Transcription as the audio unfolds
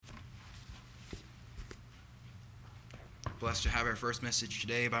Blessed to have our first message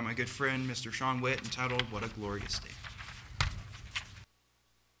today by my good friend, Mr. Shawn Witt, entitled, What a Glorious Day.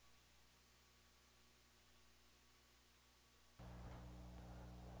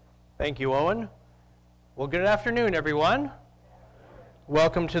 Thank you, Owen. Well, good afternoon, everyone.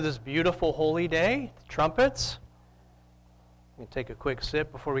 Welcome to this beautiful holy day, trumpets. Let me take a quick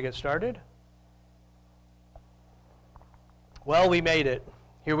sip before we get started. Well, we made it.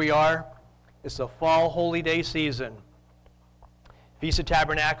 Here we are. It's the fall holy day season. Feast of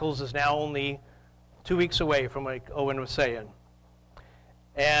Tabernacles is now only 2 weeks away from what Owen was saying.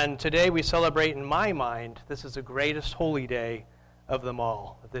 And today we celebrate, in my mind, this is the greatest holy day of them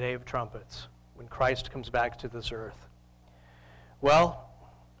all, the Day of Trumpets, when Christ comes back to this earth. Well,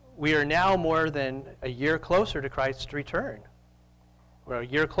 we are now more than a year closer to Christ's return. Well, a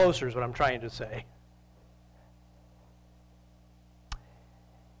year closer is what I'm trying to say.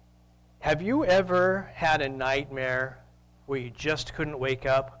 Have you ever had a nightmare where you just couldn't wake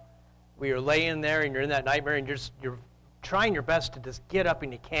up? Where you're laying there and you're in that nightmare and you're trying your best to just get up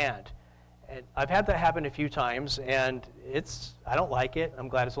and you can't. And I've had that happen a few times, and I don't like it. I'm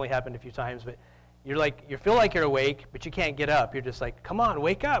glad it's only happened a few times, but you feel like you're awake, but you can't get up. You're just like, come on,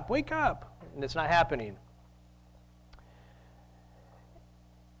 wake up, and it's not happening.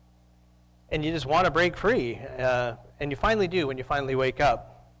 And you just want to break free, and you finally do when you finally wake up.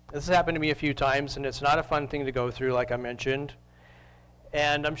 This has happened to me a few times, and it's not a fun thing to go through, like I mentioned.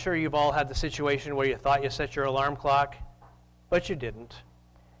 And I'm sure you've all had the situation where you thought you set your alarm clock, but you didn't.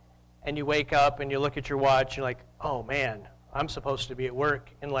 And you wake up and you look at your watch, and you're like, oh man, I'm supposed to be at work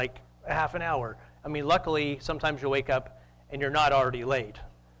in like a half an hour. I mean, luckily, sometimes you wake up and you're not already late.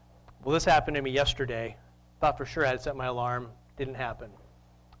 Well, this happened to me yesterday. Thought for sure I had set my alarm. Didn't happen.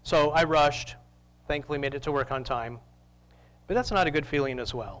 So I rushed, thankfully made it to work on time. But that's not a good feeling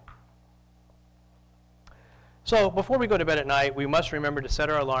as well. So before we go to bed at night, we must remember to set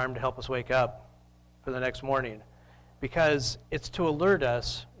our alarm to help us wake up for the next morning, because it's to alert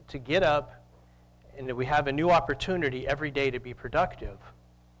us to get up and that we have a new opportunity every day to be productive.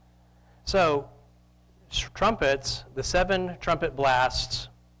 So trumpets, the 7 trumpet blasts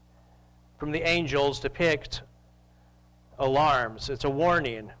from the angels depict alarms. It's a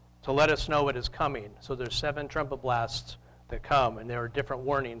warning to let us know what is coming. So there's 7 trumpet blasts that come, and there are different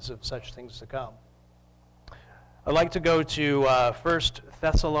warnings of such things to come. I'd like to go to 1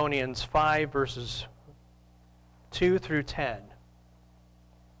 Thessalonians 5, verses 2 through 10.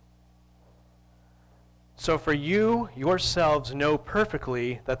 So for you yourselves know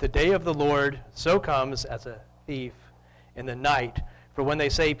perfectly that the day of the Lord so comes as a thief in the night. For when they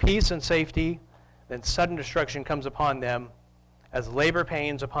say peace and safety, then sudden destruction comes upon them as labor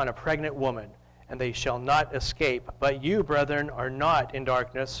pains upon a pregnant woman, and they shall not escape. But you, brethren, are not in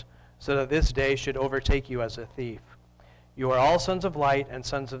darkness, so that this day should overtake you as a thief. You are all sons of light and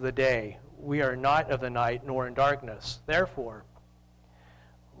sons of the day. We are not of the night nor in darkness. Therefore,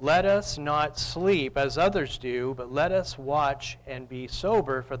 let us not sleep as others do, but let us watch and be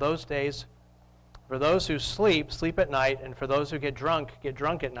sober, for those who sleep, sleep at night, and for those who get drunk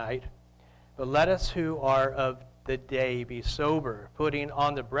at night. But let us who are of the day be sober, putting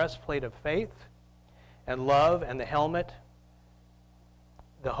on the breastplate of faith and love, and the helmet,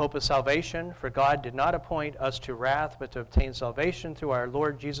 the hope of salvation. For God did not appoint us to wrath, but to obtain salvation through our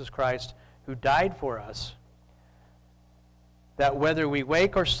Lord Jesus Christ, who died for us, that whether we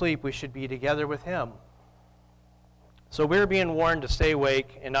wake or sleep, we should be together with him. So we're being warned to stay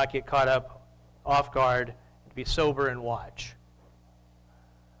awake and not get caught up off guard, to be sober and watch.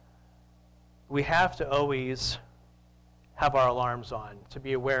 We have to always have our alarms on, to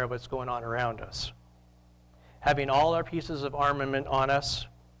be aware of what's going on around us. Having all our pieces of armament on us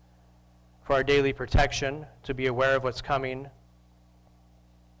for our daily protection, to be aware of what's coming.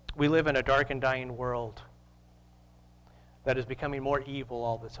 We live in a dark and dying world that is becoming more evil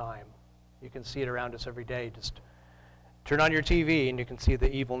all the time. You can see it around us every day. Just turn on your TV and you can see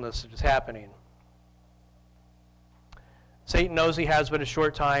the evilness that is happening. Satan knows he has but a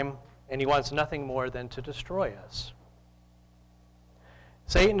short time, and he wants nothing more than to destroy us.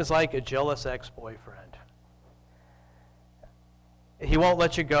 Satan is like a jealous ex-boyfriend. He won't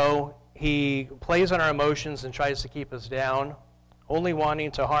let you go. He plays on our emotions and tries to keep us down, only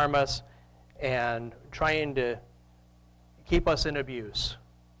wanting to harm us and trying to keep us in abuse.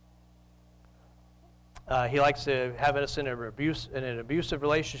 He likes to have us in an abusive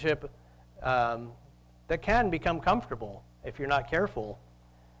relationship that can become comfortable if you're not careful,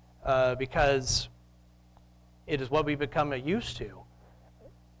 because it is what we become used to.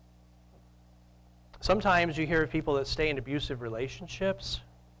 Sometimes you hear of people that stay in abusive relationships,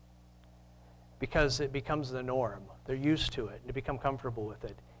 because it becomes the norm. They're used to it, and they become comfortable with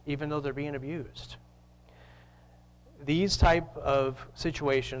it, even though they're being abused. These type of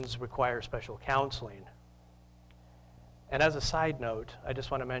situations require special counseling. And as a side note, I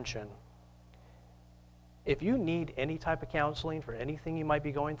just want to mention, if you need any type of counseling for anything you might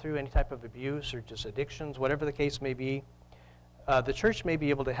be going through, any type of abuse or just addictions, whatever the case may be, the church may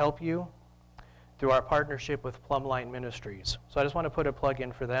be able to help you through our partnership with Plumline Ministries. So I just want to put a plug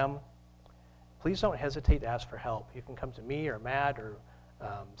in for them. Please don't hesitate to ask for help. You can come to me or Matt or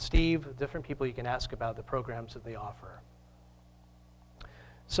Steve, different people you can ask about the programs that they offer.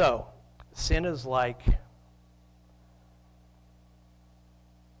 So, sin is like,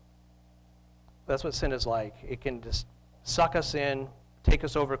 that's what sin is like. It can just suck us in, take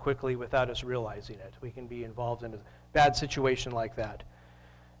us over quickly without us realizing it. We can be involved in a bad situation like that.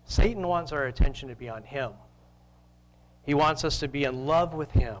 Satan wants our attention to be on him. He wants us to be in love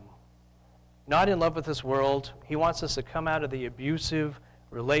with him, not in love with this world. He wants us to come out of the abusive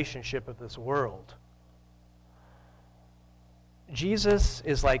relationship of this world. Jesus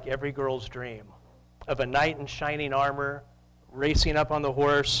is like every girl's dream of a knight in shining armor, racing up on the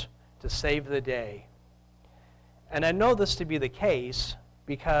horse to save the day. And I know this to be the case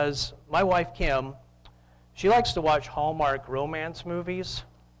because my wife, Kim, she likes to watch Hallmark romance movies.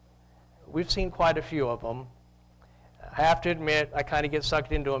 We've seen quite a few of them. I have to admit, I kind of get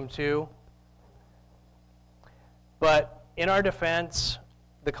sucked into them too. But in our defense,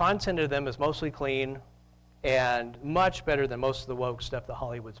 the content of them is mostly clean and much better than most of the woke stuff that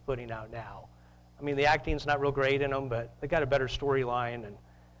Hollywood's putting out now. I mean, the acting's not real great in them, but they got a better storyline and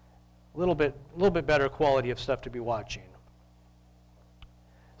a little bit better quality of stuff to be watching.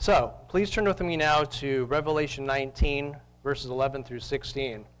 So, please turn with me now to Revelation 19, verses 11 through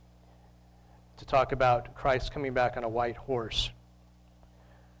 16, to talk about Christ coming back on a white horse.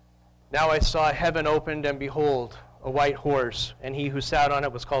 Now I saw heaven opened, and behold, a white horse, and he who sat on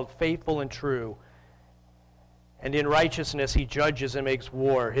it was called Faithful and True. And in righteousness he judges and makes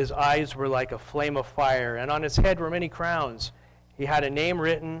war. His eyes were like a flame of fire, and on his head were many crowns. He had a name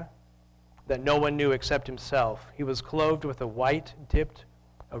written that no one knew except himself. He was clothed with a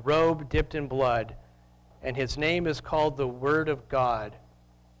robe dipped in blood, and his name is called the Word of God.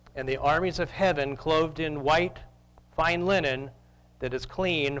 And the armies of heaven, clothed in white, fine linen that is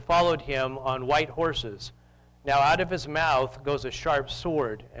clean, followed him on white horses. Now out of his mouth goes a sharp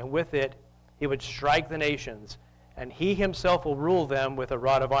sword, and with it he would strike the nations, and he himself will rule them with a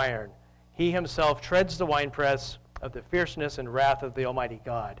rod of iron. He himself treads the winepress of the fierceness and wrath of the Almighty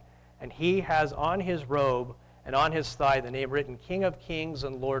God. And he has on his robe and on his thigh the name written, King of Kings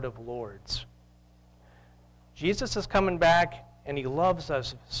and Lord of Lords. Jesus is coming back, and he loves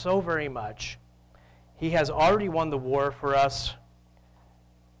us so very much. He has already won the war for us.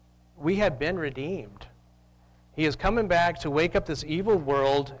 We have been redeemed. He is coming back to wake up this evil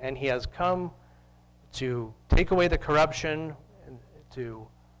world, and he has come to take away the corruption, and to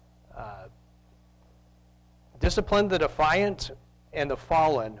discipline the defiant and the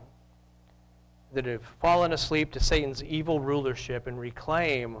fallen that have fallen asleep to Satan's evil rulership and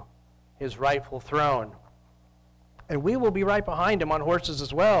reclaim his rightful throne. And we will be right behind him on horses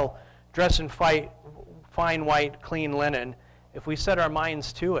as well, dressed in fine white, clean linen. If we set our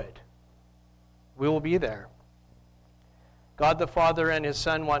minds to it, we will be there. God the Father and his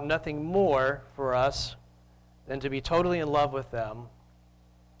Son want nothing more for us than to be totally in love with them,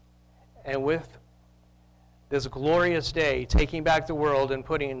 and with this glorious day, taking back the world and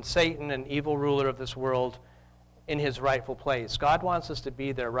putting Satan, an evil ruler of this world, in his rightful place. God wants us to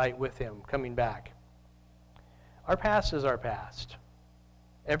be there right with him, coming back. Our past is our past.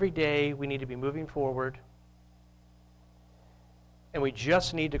 Every day we need to be moving forward, and we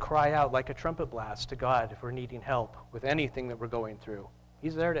just need to cry out like a trumpet blast to God if we're needing help with anything that we're going through.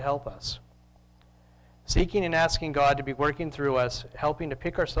 He's there to help us. Seeking and asking God to be working through us, helping to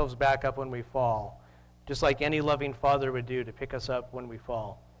pick ourselves back up when we fall, just like any loving father would do to pick us up when we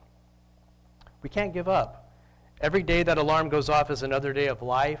fall. We can't give up. Every day that alarm goes off is another day of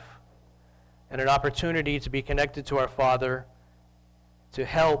life and an opportunity to be connected to our Father, to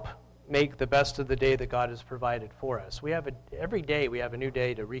help make the best of the day that God has provided for us. Every day we have a new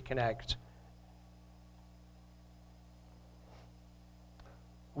day to reconnect.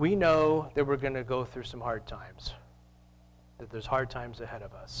 We know that we're going to go through some hard times, that there's hard times ahead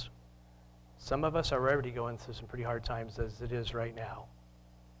of us. Some of us are already going through some pretty hard times as it is right now.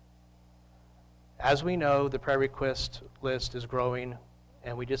 As we know, the prayer request list is growing,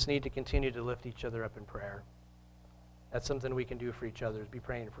 and we just need to continue to lift each other up in prayer. That's something we can do for each other, is be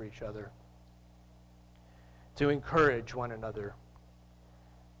praying for each other, to encourage one another.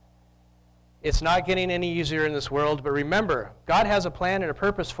 It's not getting any easier in this world, but remember, God has a plan and a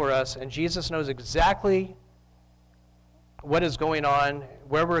purpose for us, and Jesus knows exactly what is going on,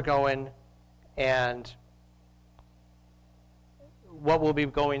 where we're going, and what we'll be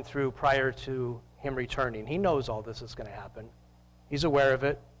going through prior to him returning. He knows all this is going to happen. He's aware of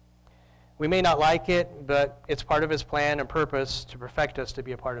it. We may not like it, but it's part of his plan and purpose to perfect us to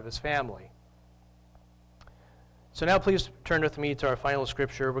be a part of his family. So now please turn with me to our final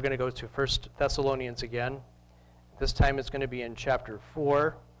scripture. We're going to go to 1 Thessalonians again. This time it's going to be in chapter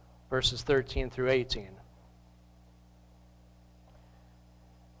 4, verses 13 through 18.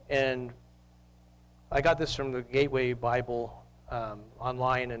 And I got this from the Gateway Bible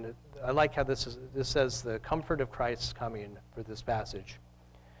online, and I like how this says the comfort of Christ coming for this passage.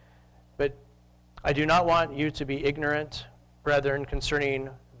 But I do not want you to be ignorant, brethren, concerning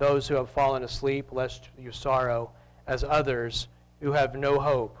those who have fallen asleep, lest you sorrow as others who have no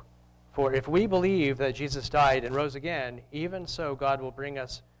hope. For if we believe that Jesus died and rose again, even so God will bring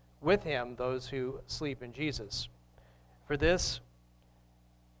us with him those who sleep in Jesus. For this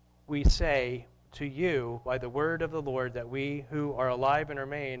we say to you by the word of the Lord, that we who are alive and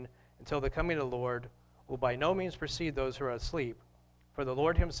remain until the coming of the Lord will by no means precede those who are asleep. For the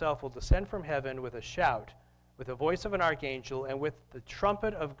Lord himself will descend from heaven with a shout, with the voice of an archangel, and with the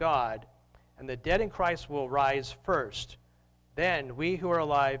trumpet of God, and the dead in Christ will rise first. Then we who are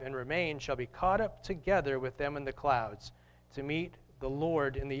alive and remain shall be caught up together with them in the clouds to meet the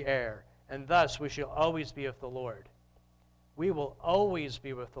Lord in the air, and thus we shall always be with the Lord. We will always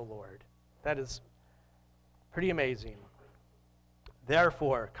be with the Lord. That is pretty amazing.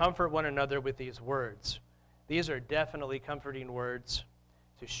 Therefore, comfort one another with these words. These are definitely comforting words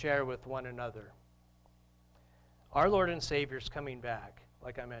to share with one another. Our Lord and Savior is coming back,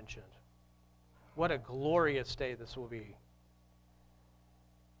 like I mentioned. What a glorious day this will be.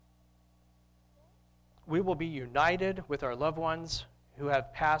 We will be united with our loved ones who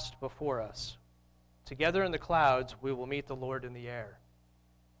have passed before us. Together in the clouds, we will meet the Lord in the air.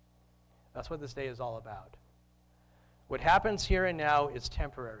 That's what this day is all about. What happens here and now is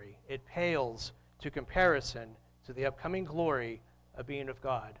temporary. It pales to comparison to the upcoming glory of being with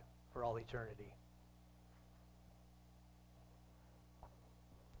God for all eternity.